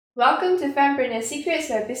Welcome to Fempreneur Secrets,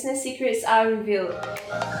 where business secrets are revealed.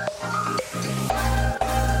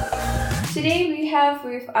 Today we have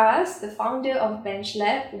with us the founder of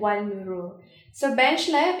BenchLab, Wan Nurul. So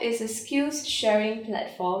BenchLab is a skills sharing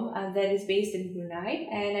platform that is based in Brunei,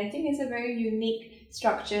 and I think it's a very unique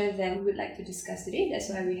structure that we would like to discuss today. That's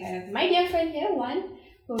why we have my dear friend here, Wan,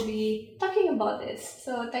 who will be talking about this.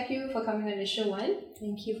 So thank you for coming on the show, Wan.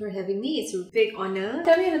 Thank you for having me. It's a big honor.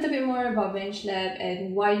 Tell me a little bit more about BenchLab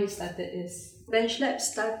and why you started this. BenchLab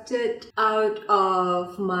started out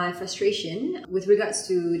of my frustration with regards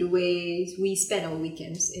to the ways we spend our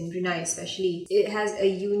weekends in Brunei especially. It has a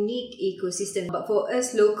unique ecosystem, but for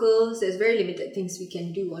us locals, there's very limited things we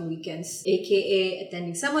can do on weekends, aka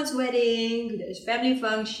attending someone's wedding, there's family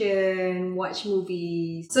function, watch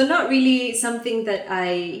movies. So not really something that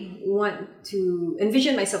I want to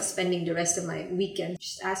envision myself spending the rest of my weekend.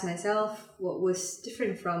 Just ask myself what was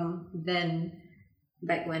different from then,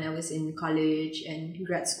 back when I was in college and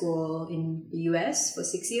grad school in the US for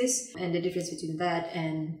 6 years, and the difference between that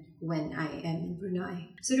and when I am in Brunei.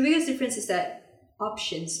 So the biggest difference is that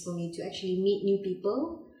options for me to actually meet new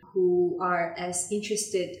people who are as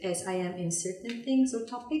interested as I am in certain things or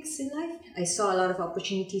topics in life. I saw a lot of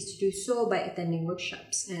opportunities to do so by attending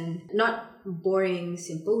workshops, and not boring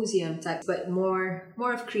symposium type, but more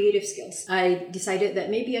of creative skills. I decided that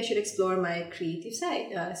maybe I should explore my creative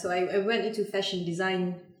side. So I went into fashion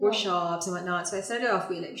design workshops and whatnot. So I started off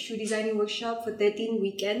with shoe designing workshop for 13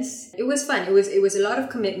 weekends. It was fun. It was a lot of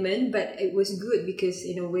commitment, but it was good because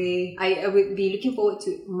in a way I would be looking forward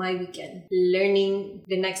to my weekend, learning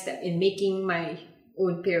the next step in making my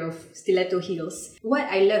own pair of stiletto heels. What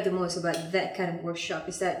I love the most about that kind of workshop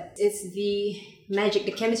is that it's the magic,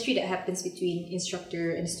 the chemistry that happens between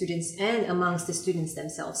instructor and students and amongst the students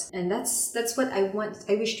themselves. And that's what I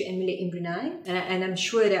wish to emulate in Brunei. And I'm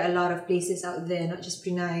sure there are a lot of places out there, not just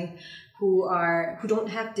Brunei, who don't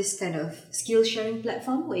have this kind of skill sharing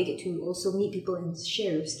platform where you get to also meet people and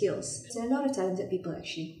share your skills. There are a lot of talented people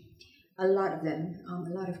actually. A lot of them,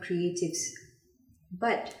 a lot of creatives.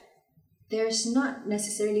 But there's not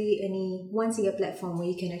necessarily any one single platform where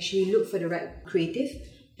you can actually look for the right creative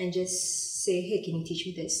and just say, hey, can you teach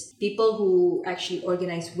me this? People who actually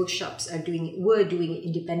organize workshops were doing it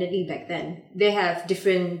independently back then. They have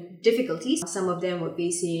different difficulties. Some of them were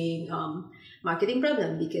facing marketing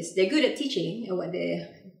problem because they're good at teaching and what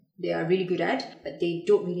they are really good at, but they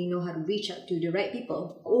don't really know how to reach out to the right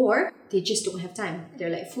people, or they just don't have time. They're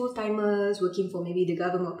like full-timers working for maybe the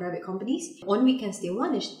government or private companies. On weekends, they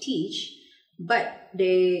want to teach, but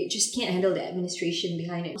they just can't handle the administration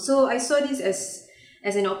behind it. So I saw this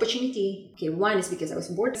as an opportunity. Okay, one is because I was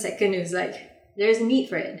bored. Second is there's a need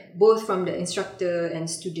for it, both from the instructor and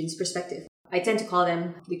student's perspective. I tend to call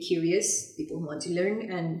them the curious, people who want to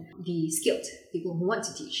learn, and the skilled, people who want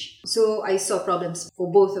to teach. So I saw problems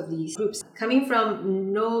for both of these groups. Coming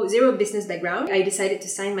from zero business background, I decided to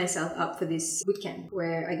sign myself up for this bootcamp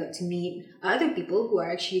where I got to meet other people who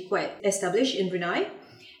are actually quite established in Brunei.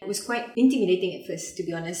 It was quite intimidating at first, to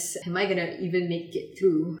be honest. Am I gonna even make it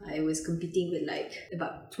through? I was competing with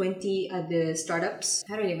about 20 other startups.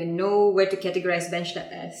 I don't even know where to categorize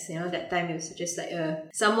BenchLab as. That time it was just a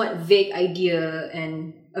somewhat vague idea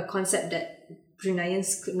and a concept that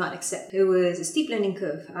Bruneians could not accept. It was a steep learning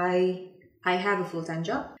curve. I have a full-time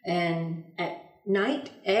job, and at night,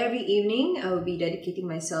 every evening, I will be dedicating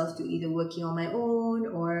myself to either working on my own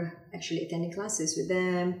or actually attending classes with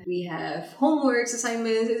them. We have homeworks,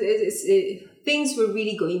 assignments. Things were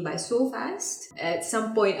really going by so fast. At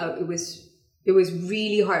some point, it was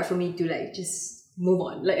really hard for me to just move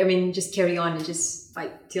on. Just carry on and just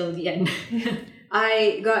fight till the end.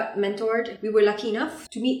 I got mentored. We were lucky enough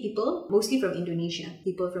to meet people, mostly from Indonesia.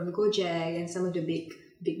 People from Gojek and some of the big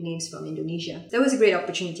names from Indonesia. That was a great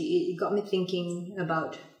opportunity. It got me thinking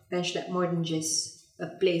about BenchLab more than just a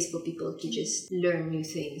place for people to just learn new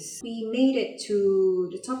things. We made it to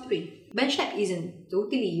the top 3. BenchLab isn't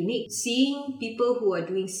totally unique. Seeing people who are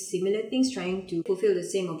doing similar things, trying to fulfill the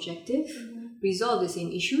same objective, resolve the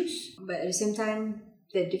same issues, but at the same time,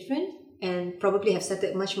 they're different and probably have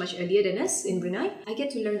started much, much earlier than us in Brunei. I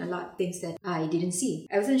get to learn a lot of things that I didn't see.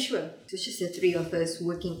 I wasn't sure. So it's just the 3 of us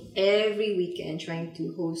working every weekend, trying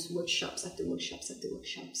to host workshops after workshops after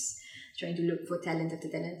workshops, trying to look for talent after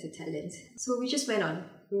talent after talent. So we just went on.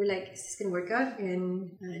 We were like, is this going to work out?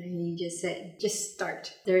 And he just said, just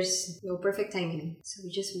start. There's no perfect timing. So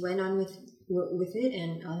we just went on with it,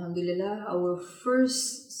 and Alhamdulillah, our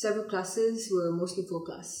first several classes were mostly full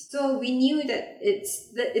class. So we knew that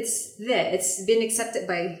it's there. It's been accepted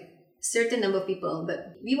by certain number of people,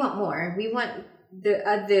 but we want more. We want the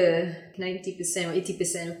other 90% or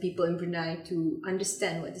 80% of people in Brunei to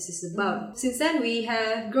understand what this is about. Since then, we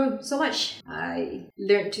have grown so much. I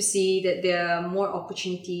learned to see that there are more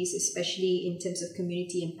opportunities, especially in terms of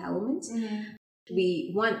community empowerment.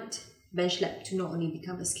 We want BenchLab to not only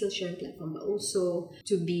become a skill sharing platform, but also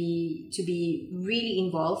to be really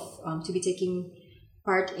involved, to be taking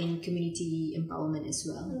part in community empowerment as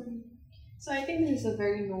well. So I think this is a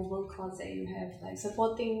very noble cause that you have, like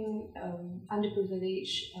supporting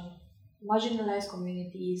underprivileged, marginalized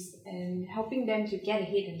communities and helping them to get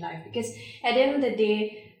ahead in life. Because at the end of the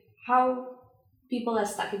day, how people are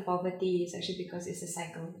stuck in poverty is actually because it's a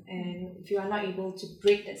cycle. And if you are not able to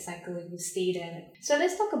break that cycle, you stay there. So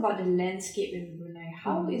let's talk about the landscape in Brunei.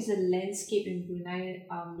 How is the landscape in Brunei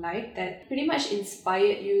like that pretty much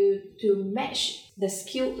inspired you to match the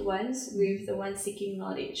skilled ones with the ones seeking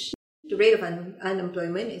knowledge? The rate of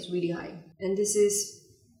unemployment is really high, and this is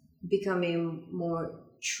becoming more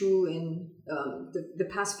true in the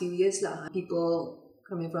past few years lah. People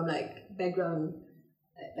coming from like background,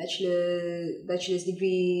 bachelor's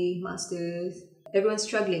degree, masters, everyone's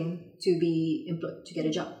struggling to be employed, to get a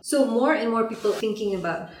job. So more and more people thinking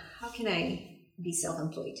about, how can I be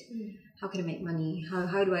self-employed? How can I make money?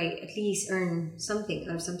 How do I at least earn something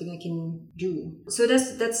or something I can do? So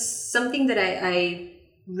that's something that I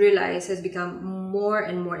realize has become more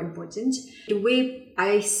and more important. The way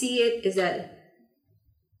I see it is that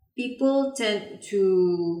people tend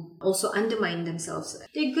to also undermine themselves.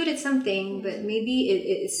 They're good at something, but maybe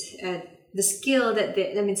it is at the skill that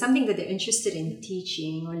something that they're interested in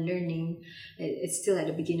teaching or learning, it's still at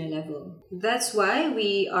a beginner level. That's why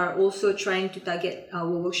we are also trying to target our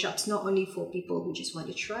workshops not only for people who just want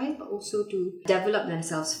to try, but also to develop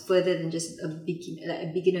themselves further than just a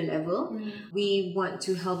beginner level. We want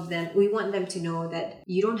to help them. We want them to know that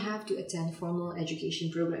you don't have to attend formal education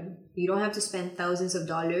program. You don't have to spend thousands of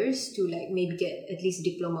dollars to like maybe get at least a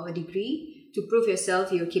diploma or degree to prove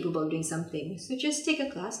yourself you're capable of doing something. So just take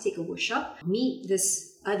a class, take a workshop, meet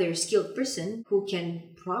this other skilled person who can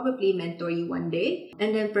probably mentor you one day,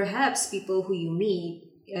 and then perhaps people who you meet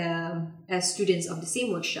as students of the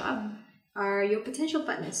same workshop are your potential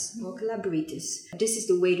partners or collaborators. This is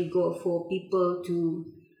the way to go for people to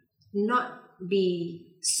not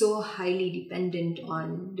be so highly dependent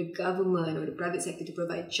on the government or the private sector to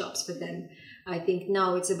provide jobs for them. I think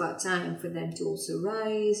now it's about time for them to also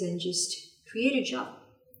rise and just create a job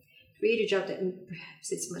that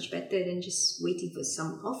perhaps it's much better than just waiting for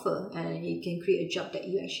some offer, and you can create a job that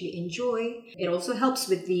you actually enjoy. It also helps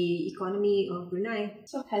with the economy of Brunei.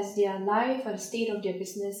 So has their life or the state of their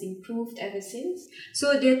business improved ever since?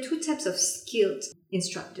 So there are two types of skilled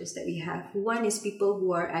instructors that we have. One is people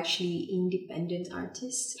who are actually independent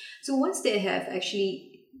artists. So once they have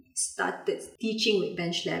actually started teaching with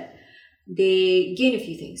BenchLab, they gain a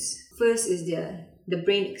few things. First is the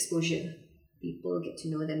brain exposure. People get to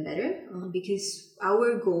know them better because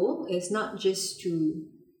our goal is not just to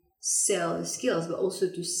sell the skills, but also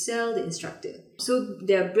to sell the instructor. So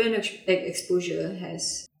their brain exposure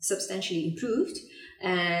has substantially improved.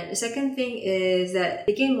 And the second thing is that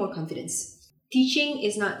they gain more confidence. Teaching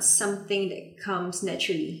is not something that comes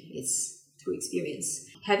naturally. It's through experience.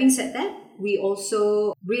 Having said that, we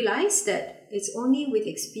also realize that it's only with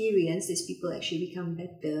experience these people actually become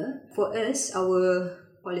better. For us, our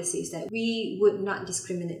policy is that we would not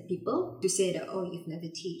discriminate people to say that, oh, you've never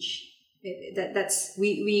teach.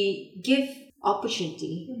 We give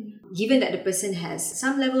opportunity, given that the person has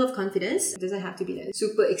some level of confidence. It doesn't have to be a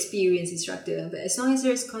super experienced instructor, but as long as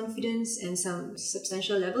there's confidence and some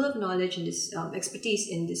substantial level of knowledge and this expertise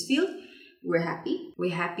in this field, we're happy.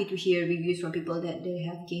 We're happy to hear reviews from people that they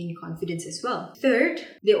have gained confidence as well. Third,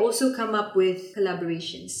 they also come up with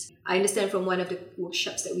collaborations. I understand from one of the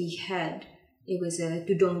workshops that we had, it was a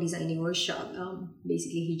tudong designing workshop,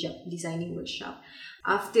 basically hijab designing workshop.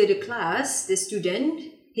 After the class, his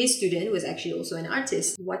student was actually also an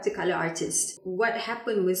artist, watercolor artist. What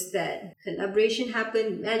happened was that collaboration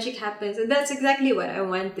happened, magic happens, and that's exactly what I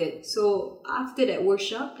wanted. So after that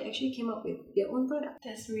workshop, they actually came up with their own product.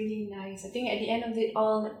 That's really nice. I think at the end of it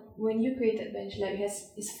all, when you created BenchLab,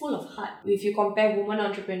 it's full of heart. If you compare women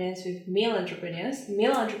entrepreneurs with male entrepreneurs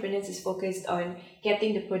is focused on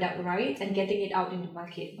getting the product right and getting it out in the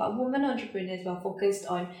market. But women entrepreneurs are focused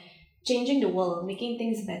on changing the world, making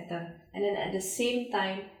things better, and then at the same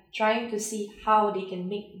time trying to see how they can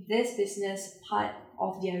make this business part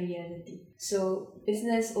of their reality. So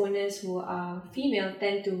business owners who are female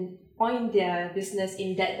tend to point their business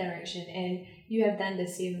in that direction, and you have done the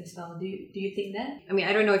same as well. Do you think that? I mean,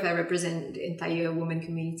 I don't know if I represent the entire woman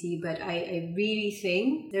community, but I really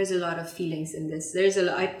think there's a lot of feelings in this.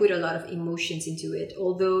 I put a lot of emotions into it.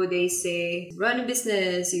 Although they say run a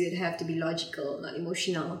business, you would have to be logical, not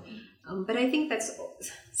emotional. But I think that's,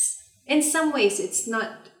 in some ways, it's not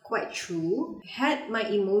quite true. Had my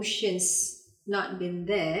emotions not been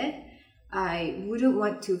there, I wouldn't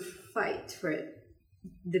want to fight for it.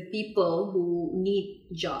 The people who need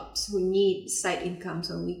jobs, who need side incomes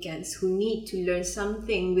on weekends, who need to learn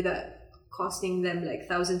something without costing them like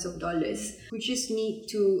thousands of dollars, who just need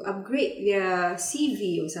to upgrade their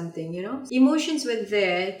CV or something, you know. Emotions were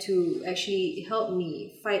there to actually help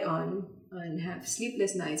me fight on and have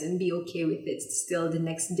sleepless nights and be okay with it still the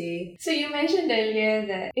next day. So you mentioned earlier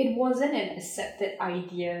that it wasn't an accepted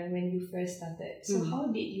idea when you first started. So how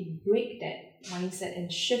did you break that mindset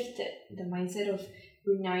and shifted the mindset of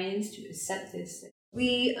Bruneians to accept this?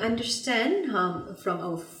 We understand from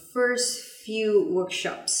our first few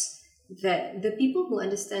workshops that the people who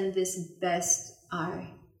understand this best are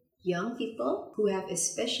young people who have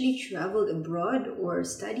especially traveled abroad or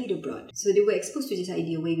studied abroad. So they were exposed to this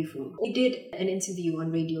idea way before. We did an interview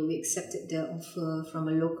on radio. We accepted the offer from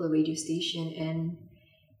a local radio station, and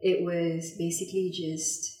it was basically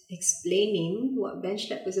just explaining what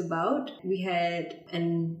Bench Lab was about. We had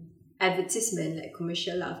an advertisement, like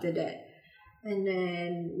commercial after that. And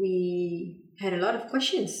then we had a lot of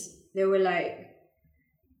questions. They were like,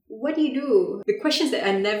 what do you do? The questions that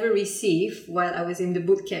I never received while I was in the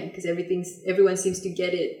boot camp, because everyone seems to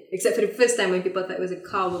get it, except for the first time when people thought it was a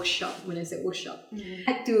car workshop, when I said workshop. I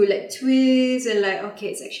had to like twist and like, okay,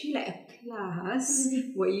 it's actually like a class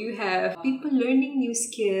where you have people learning new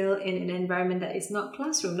skill in an environment that is not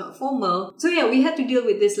classroom, not formal. So yeah, we had to deal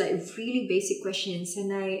with this like really basic questions,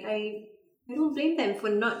 and I don't blame them for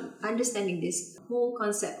not understanding this whole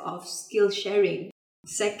concept of skill sharing.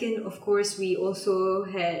 Second, of course, we also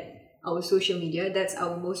had our social media. That's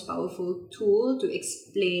our most powerful tool to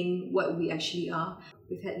explain what we actually are.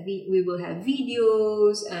 We will have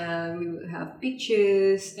videos, and we will have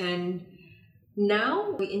pictures, and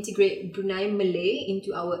now we integrate Brunei Malay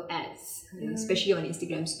into our ads, especially on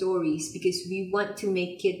Instagram stories, because we want to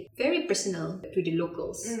make it very personal to the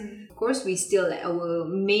locals. Of course, we still, like, our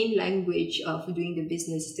main language of doing the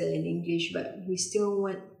business is still in English, but we still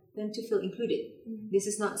want them to feel included. This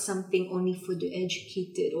is not something only for the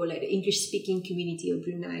educated or like the English-speaking community of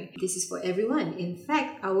Brunei. This is for everyone. In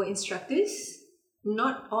fact, our instructors,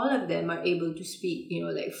 not all of them are able to speak,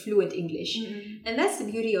 like fluent English. And that's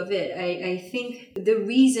the beauty of it. I think the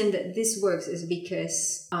reason that this works is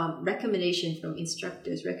because recommendation from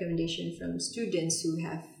instructors, recommendation from students who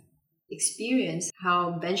have experienced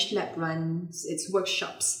how Bench Lab runs its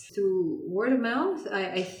workshops. Through word of mouth,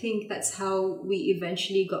 I think that's how we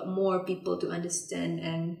eventually got more people to understand,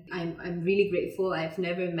 and I'm really grateful. I've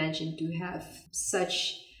never imagined to have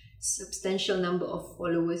such substantial number of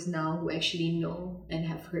followers now who actually know and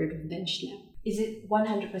have heard of Bench Lab. Is it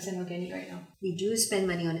 100% organic right now? We do spend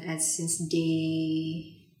money on ads since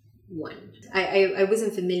day one. I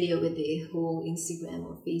wasn't familiar with the whole Instagram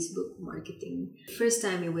or Facebook marketing. First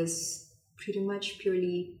time it was pretty much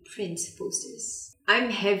purely print posters. I'm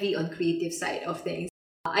heavy on creative side of things.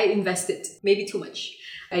 I invested maybe too much.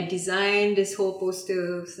 I designed this whole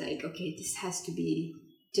poster. It was like, okay, this has to be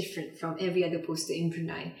different from every other poster in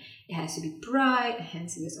Brunei. It has to be bright,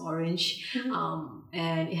 hence it was orange,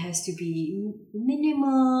 and it has to be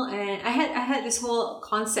minimal. And I had this whole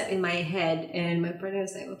concept in my head, and my partner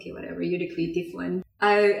was like, okay, whatever, you're the creative one.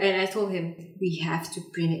 I told him, we have to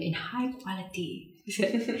print it in high quality. He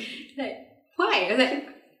said, like, why? I was like,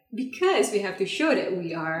 because we have to show that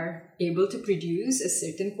we are able to produce a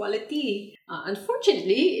certain quality.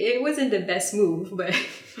 Unfortunately, it wasn't the best move, but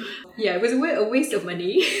yeah, it was a waste of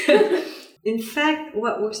money. In fact,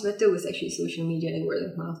 what works better was actually social media and word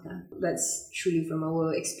of mouth. That's truly from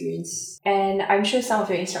our experience. And I'm sure some of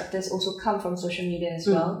your instructors also come from social media as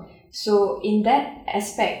well. So in that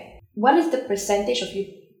aspect, what is the percentage of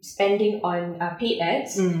you spending on paid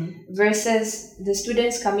ads versus the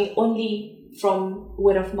students coming only from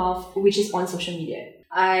word of mouth, which is on social media?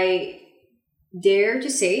 I dare to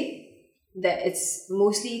say that it's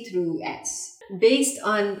mostly through ads. Based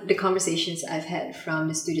on the conversations I've had from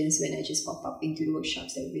the students when I just pop up into the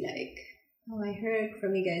workshops, they would be like, oh, I heard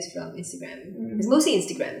from you guys from Instagram. It's mostly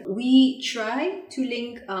Instagram. We try to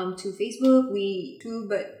link to Facebook,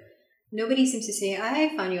 but nobody seems to say,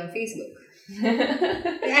 I found you on Facebook.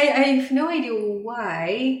 I have no idea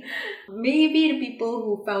why. Maybe the people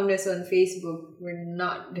who found us on Facebook were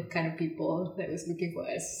not the kind of people that was looking for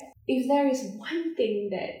us. If there is one thing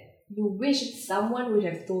that you wish someone would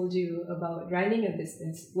have told you about running a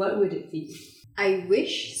business, what would it be? I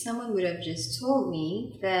wish someone would have just told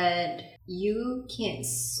me that you can't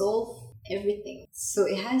solve everything. So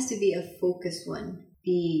it has to be a focused one.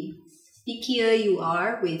 The pickier you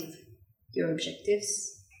are with your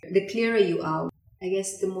objectives, the clearer you are, I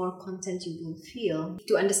guess the more content you will feel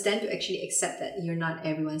to understand, to actually accept that you're not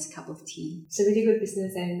everyone's cup of tea. It's a really good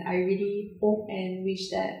business, and I really hope and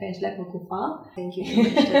wish that Bench Lab will go far. Thank you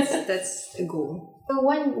very much. That's a goal. So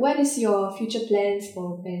what is your future plans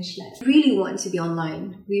for Bench Lab? I really want to be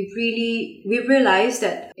online. We realized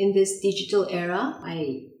that in this digital era,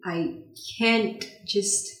 I can't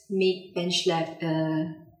just make Bench Lab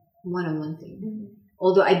a one-on-one thing. Mm-hmm.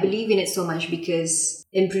 Although I believe in it so much because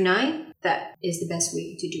in Brunei, that is the best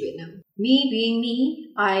way to do it now. Me being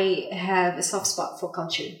me, I have a soft spot for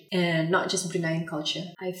culture, and not just Bruneian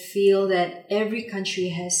culture. I feel that every country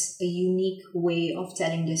has a unique way of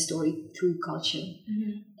telling their story through culture.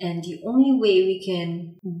 Mm-hmm. And the only way we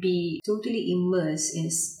can be totally immersed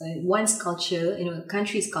in one's culture, a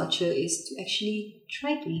country's culture, is to actually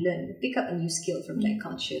try to learn, pick up a new skill from that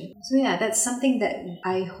culture. So yeah, that's something that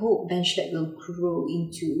I hope Bench Lab will grow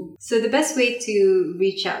into. So the best way to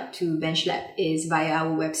reach out to Bench Lab is via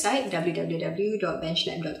our website,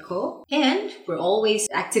 www.benchlab.co. And we're always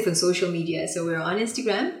active on social media. So we're on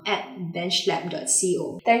Instagram at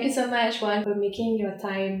benchlab.co. Thank you so much, Juan, for making your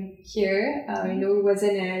time here. I know it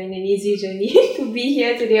wasn't an easy journey to be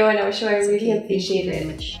here today on our show. I really appreciate it. Thank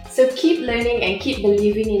you very much. So keep learning and keep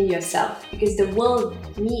believing in yourself, because the world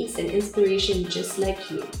needs an inspiration just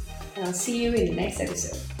like you. And I'll see you in the next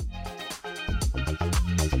episode.